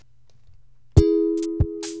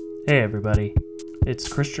Hey everybody, it's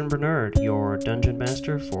Christian Bernard, your Dungeon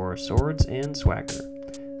Master for Swords and Swagger.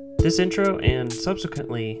 This intro and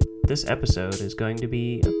subsequently this episode is going to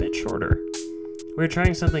be a bit shorter. We're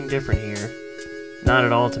trying something different here. Not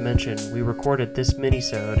at all to mention, we recorded this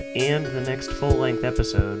mini-sode and the next full-length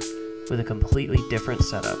episode with a completely different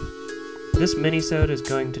setup. This mini-sode is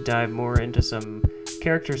going to dive more into some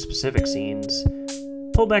character-specific scenes,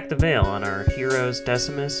 pull back the veil on our heroes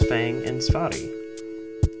Decimus, Fang, and Svati.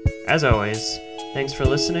 As always, thanks for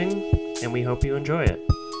listening, and we hope you enjoy it.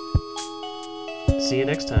 See you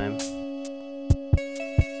next time.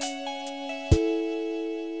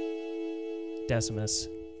 Decimus,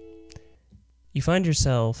 you find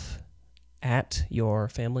yourself at your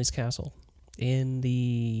family's castle in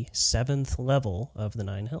the 7th level of the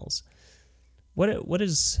Nine Hells. What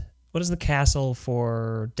does the castle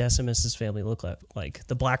for Decimus's family look like?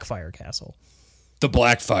 The Blackfire Castle. The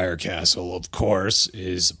Blackfire Castle, of course,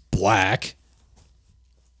 is black.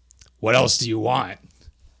 What else do you want?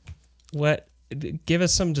 Give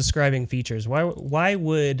us some describing features. Why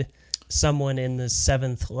would someone in the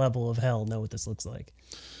 7th level of hell know what this looks like?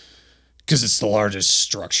 Because it's the largest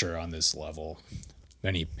structure on this level.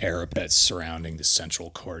 Many parapets surrounding the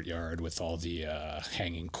central courtyard with all the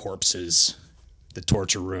hanging corpses, the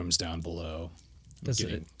torture rooms down below. I'm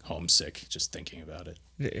getting homesick just thinking about it.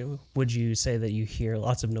 Would you say that you hear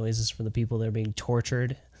lots of noises from the people that are being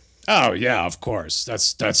tortured? Oh, yeah, of course.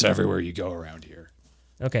 That's everywhere you go around here.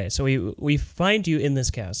 Okay, so we find you in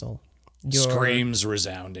this castle. Screams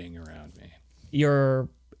resounding around me. You're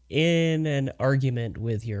in an argument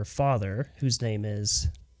with your father, whose name is...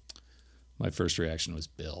 My first reaction was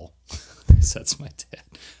Bill. That's my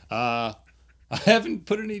dad. I haven't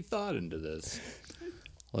put any thought into this.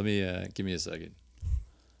 Let me, give me a second.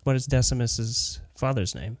 What is Decimus's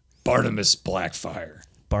father's name? Bartimus Blackfire.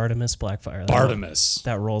 Bartimus Blackfire. Bartimus.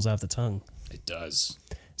 That rolls off the tongue. It does.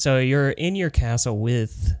 So you're in your castle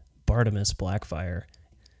with Bartimus Blackfire.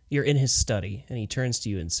 You're in his study, and he turns to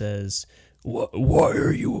you and says, Why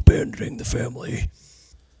are you abandoning the family?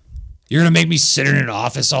 You're going to make me sit in an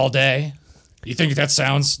office all day? You think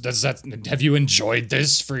have you enjoyed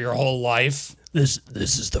this for your whole life? This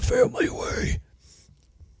is the family way.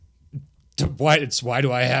 Why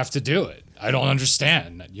do I have to do it? I don't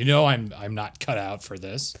understand. You know I'm not cut out for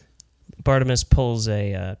this. Bartimus pulls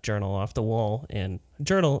a journal off the wall, and a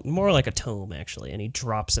journal, more like a tome actually, and he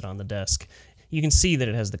drops it on the desk. You can see that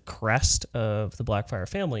it has the crest of the Blackfire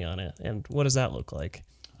family on it. And what does that look like?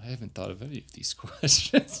 I haven't thought of any of these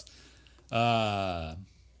questions. It's a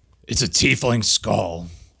tiefling skull,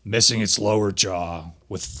 missing its lower jaw,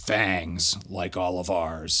 with fangs like all of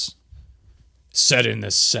ours. Set in the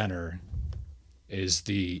center is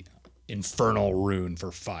the infernal rune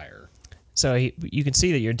for fire. So you can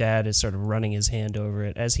see that your dad is sort of running his hand over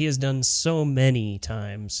it, as he has done so many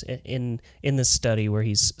times in this study where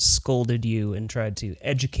he's scolded you and tried to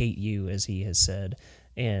educate you, as he has said.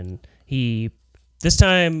 And this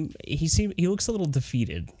time he looks a little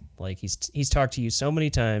defeated. Like he's talked to you so many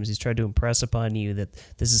times, he's tried to impress upon you that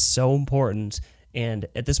this is so important, and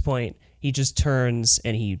at this point he just turns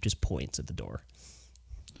and he just points at the door.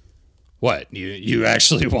 What? You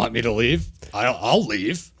actually want me to leave? I'll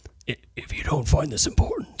leave. If you don't find this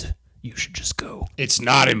important, you should just go. It's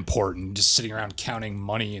not important. Just sitting around counting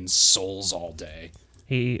money and souls all day.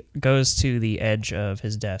 He goes to the edge of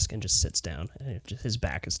his desk and just sits down. And his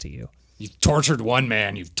back is to you. You've tortured one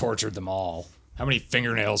man. You've tortured them all. How many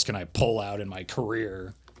fingernails can I pull out in my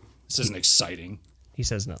career? This isn't exciting. He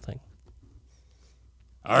says nothing.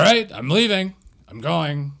 All right, I'm leaving. I'm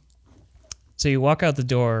going. So you walk out the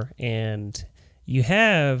door, and you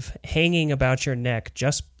have hanging about your neck,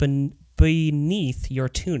 just beneath your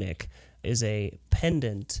tunic, is a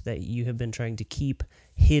pendant that you have been trying to keep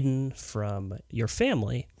hidden from your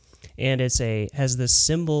family, and has the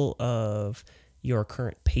symbol of your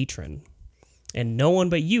current patron, and no one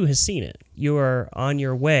but you has seen it. You are on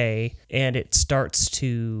your way, and it starts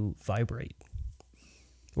to vibrate.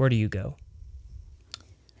 Where do you go?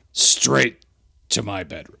 Straight to my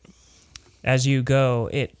bedroom. As you go,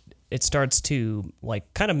 it starts to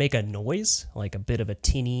kind of make a noise, like a bit of a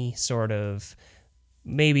tinny sort of,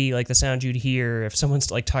 maybe like the sound you'd hear if someone's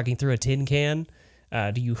talking through a tin can.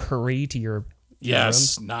 Do you hurry to your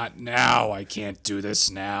Yes, room? Not now. I can't do this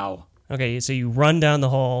now. Okay, so you run down the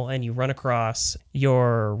hall and you run across.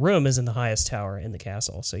 Your room is in the highest tower in the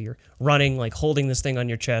castle, so you're running, holding this thing on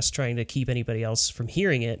your chest, trying to keep anybody else from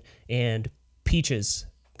hearing it, and Peaches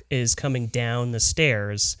is coming down the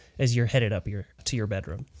stairs as you're headed up to your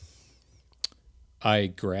bedroom. I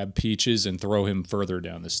grab Peaches and throw him further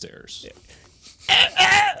down the stairs.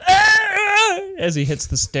 As he hits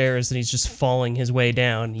the stairs and he's just falling his way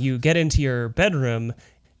down, you get into your bedroom.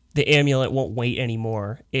 The amulet won't wait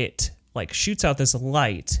anymore. It like shoots out this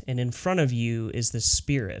light, and in front of you is this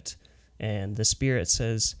spirit. And the spirit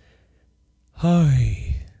says,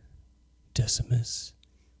 "Hi, Decimus.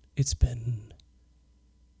 It's been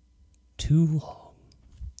too long."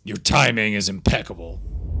 Your timing is impeccable.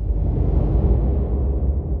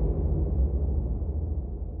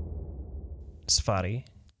 Sfari,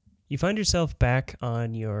 you find yourself back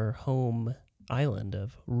on your home island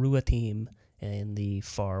of Ruatim in the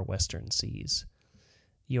far western seas.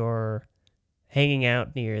 You're hanging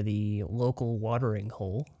out near the local watering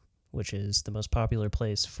hole, which is the most popular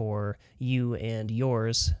place for you and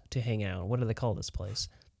yours to hang out. What do they call this place?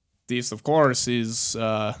 This, of course, is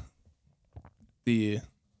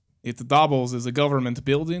it doubles as a government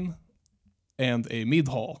building and a mead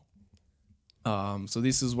hall. So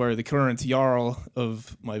this is where the current Jarl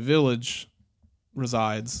of my village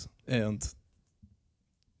resides, and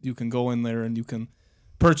you can go in there and you can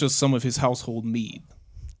purchase some of his household mead.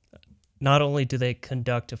 Not only do they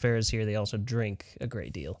conduct affairs here, they also drink a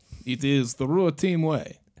great deal. It is the Ruatim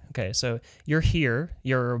way. Okay, so you're here.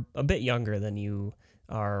 You're a bit younger than you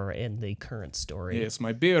are in the current story. Yes,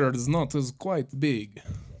 my beard is not as quite big.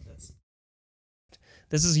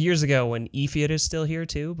 This is years ago when Efiat is still here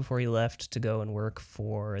too, before he left to go and work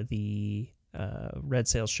for the Red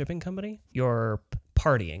Sails Shipping Company. You're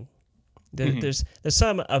partying. There's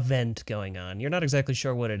some event going on. You're not exactly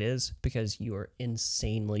sure what it is because you are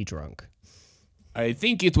insanely drunk. I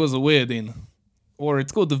think it was a wedding, or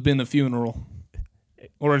it could have been a funeral,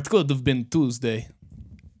 or it could have been Tuesday.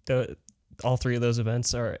 All three of those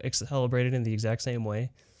events are celebrated in the exact same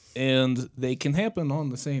way. And they can happen on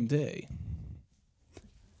the same day.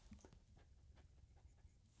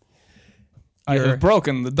 I have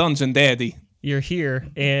broken the dungeon daddy. You're here,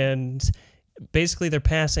 and basically they're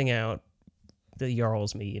passing out the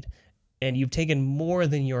Jarl's mead, and you've taken more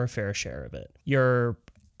than your fair share of it. You're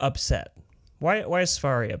upset. Why is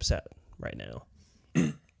Sfari upset right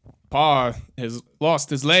now? Pa has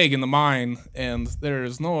lost his leg in the mine, and there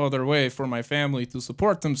is no other way for my family to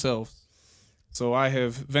support themselves. So I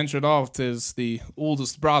have ventured off as the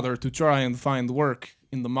oldest brother to try and find work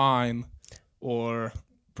in the mine, or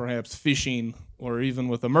perhaps fishing, or even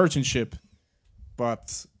with a merchant ship.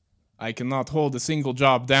 But I cannot hold a single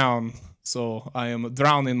job down, so I am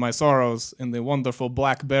drowning my sorrows in the wonderful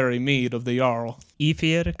blackberry mead of the Jarl.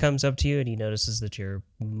 Efiat comes up to you and he notices that you're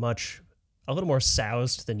a little more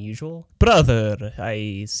soused than usual. "Brother,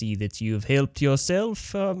 I see that you've helped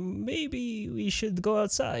yourself. Maybe we should go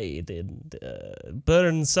outside and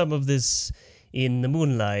burn some of this in the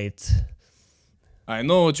moonlight." I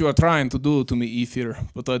know what you are trying to do to me, Aethir,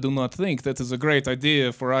 but I do not think that is a great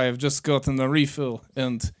idea, for I have just gotten a refill,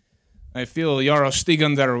 and I feel Jarl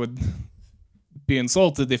Stigander would be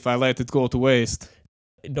insulted if I let it go to waste.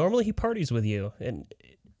 Normally he parties with you, and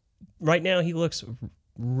right now he looks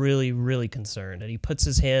really, really concerned, and he puts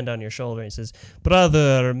his hand on your shoulder and he says,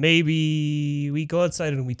 "Brother, maybe we go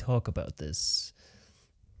outside and we talk about this."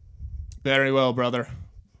 Very well, brother.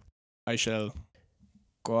 I shall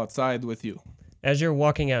go outside with you. As you're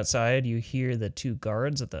walking outside, you hear the two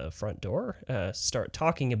guards at the front door start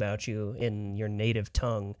talking about you in your native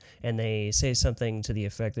tongue, and they say something to the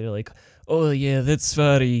effect that they're like, "Oh yeah, that's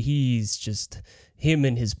Sfari. He's just him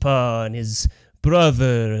and his pa and his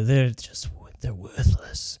brother. They're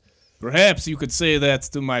worthless." Perhaps you could say that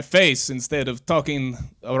to my face instead of talking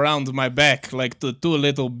around my back like the two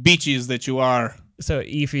little beaches that you are. So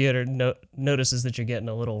Efiat notices that you're getting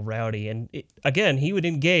a little rowdy, and again, he would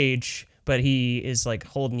engage, but he is like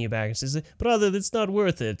holding you back and says, "Brother, that's not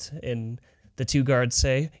worth it." And the two guards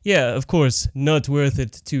say, "Yeah, of course, not worth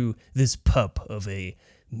it to this pup of a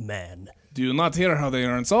man." Do you not hear how they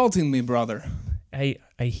are insulting me, brother? I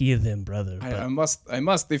hear them, brother. I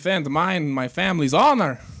must defend my family's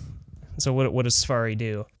honor. So what does Sfari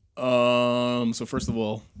do? So first of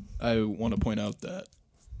all, I want to point out that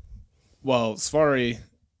while Sfari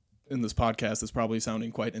in this podcast is probably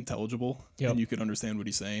sounding quite intelligible, and you could understand what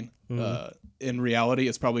he's saying, in reality,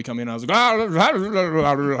 it's probably coming out as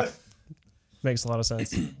like, Makes a lot of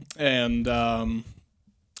sense. And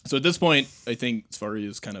so at this point, I think Sfari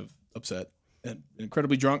is kind of upset and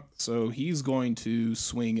incredibly drunk, so he's going to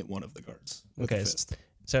swing at one of the guards with a fist.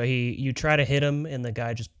 So you try to hit him, and the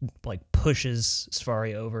guy just like pushes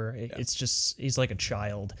Sfari over. It's just, he's like a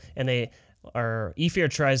child, and Eefir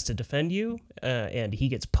tries to defend you, and he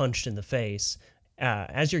gets punched in the face.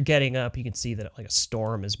 As you're getting up, you can see that like a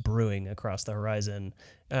storm is brewing across the horizon.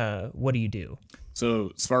 What do you do?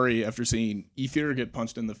 So Sfari, after seeing Eefir get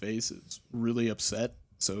punched in the face, is really upset.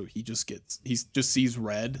 So he just sees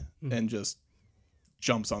red and just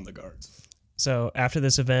jumps on the guards. So after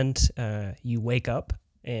this event, you wake up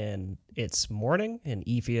and it's morning, and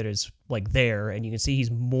Efiat is like there, and you can see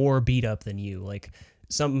he's more beat up than you. Like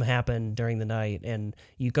something happened during the night, and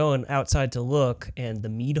you go outside to look, and the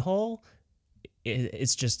mead hall,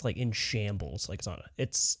 it's just like in shambles. Like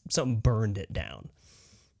it's something burned it down.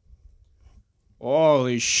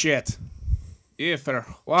 Holy shit. Ether,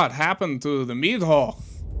 what happened to the mead hall?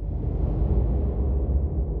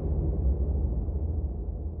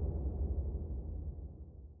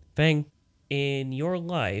 Fang, in your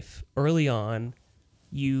life, early on,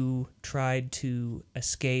 you tried to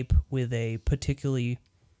escape with a particularly,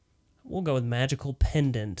 we'll go with magical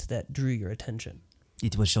pendant that drew your attention.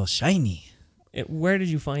 It was so shiny. Where did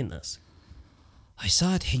you find this? I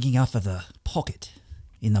saw it hanging off of the pocket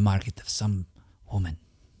in the market of some woman.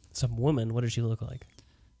 Some woman? What did she look like?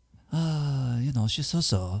 She's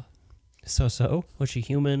so. So? Was she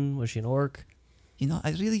human? Was she an orc?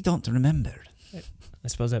 I really don't remember. I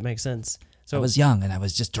suppose that makes sense. So I was young and I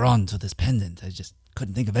was just drawn to this pendant. I just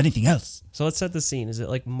couldn't think of anything else. So let's set the scene. Is it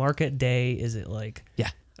like market day? Is it like... Yeah.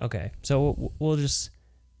 Okay. So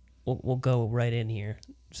we'll go right in here.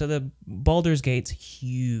 So the Baldur's Gate's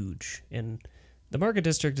huge, and the market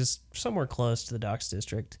district is somewhere close to the docks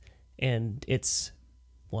district, and it's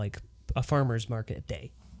like a farmer's market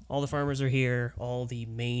day. All the farmers are here. All the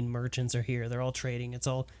main merchants are here. They're all trading.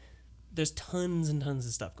 There's tons and tons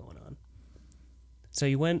of stuff going on. So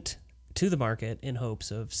you went to the market in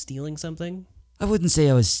hopes of stealing something? I wouldn't say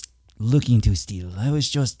I was looking to steal. I was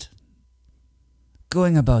just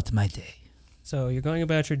going about my day. So you're going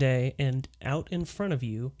about your day, and out in front of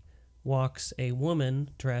you walks a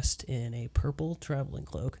woman dressed in a purple traveling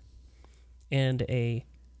cloak and a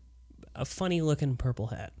funny-looking purple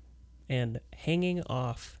hat. And hanging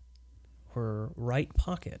off her right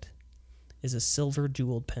pocket is a silver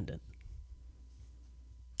jeweled pendant.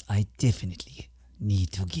 I definitely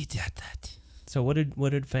need to get at that. So what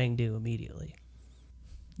did Fang do immediately?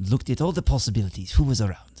 Looked at all the possibilities. Who was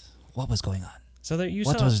around? What was going on? So that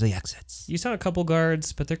What was the exits? You saw a couple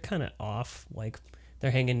guards, but they're kind of off. Like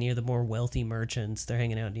they're hanging near the more wealthy merchants. They're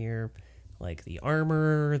hanging out near like the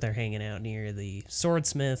armorer. They're hanging out near the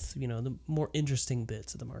swordsmith. The more interesting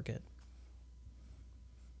bits of the market.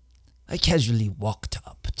 I casually walked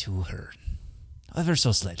up to her, ever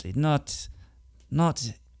so slightly, not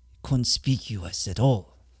conspicuous at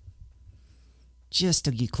all. Just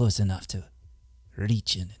to get close enough to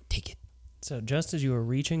reach in and take it. So just as you were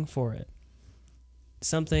reaching for it,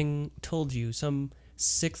 something told you, some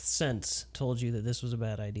sixth sense told you that this was a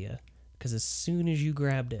bad idea. Because as soon as you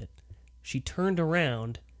grabbed it, she turned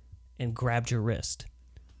around and grabbed your wrist.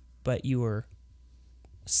 But you were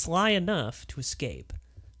sly enough to escape.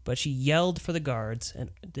 But she yelled for the guards, and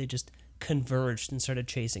they just converged and started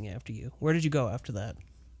chasing after you. Where did you go after that?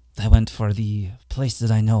 I went for the place that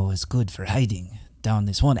I know is good for hiding, down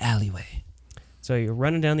this one alleyway. So you're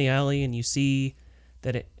running down the alley, and you see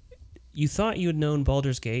that you thought you had known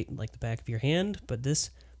Baldur's Gate like the back of your hand, but this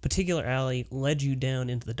particular alley led you down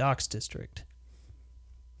into the docks district.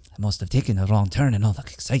 I must have taken a wrong turn in all the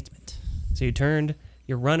excitement. So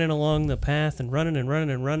you're running along the path and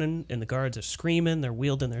running, and the guards are screaming, they're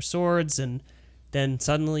wielding their swords, and then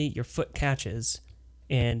suddenly your foot catches,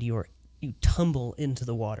 and you tumble into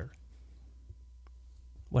the water.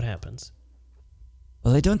 What happens?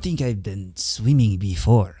 Well, I don't think I've been swimming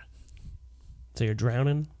before. So you're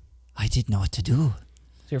drowning? I didn't know what to do.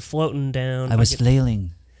 So you're floating down. I was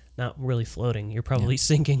flailing. Not really floating. You're probably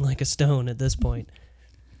sinking like a stone at this point.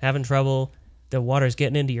 Having trouble. The water's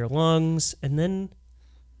getting into your lungs, and then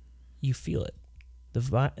you feel it.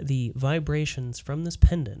 The vibrations from this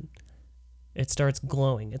pendant, it starts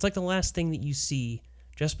glowing. It's like the last thing that you see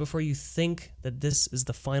just before you think that this is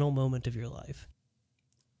the final moment of your life.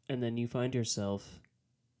 And then you find yourself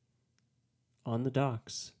on the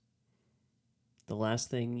docks. The last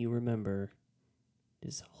thing you remember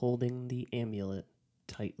is holding the amulet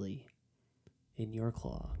tightly in your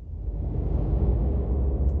claw.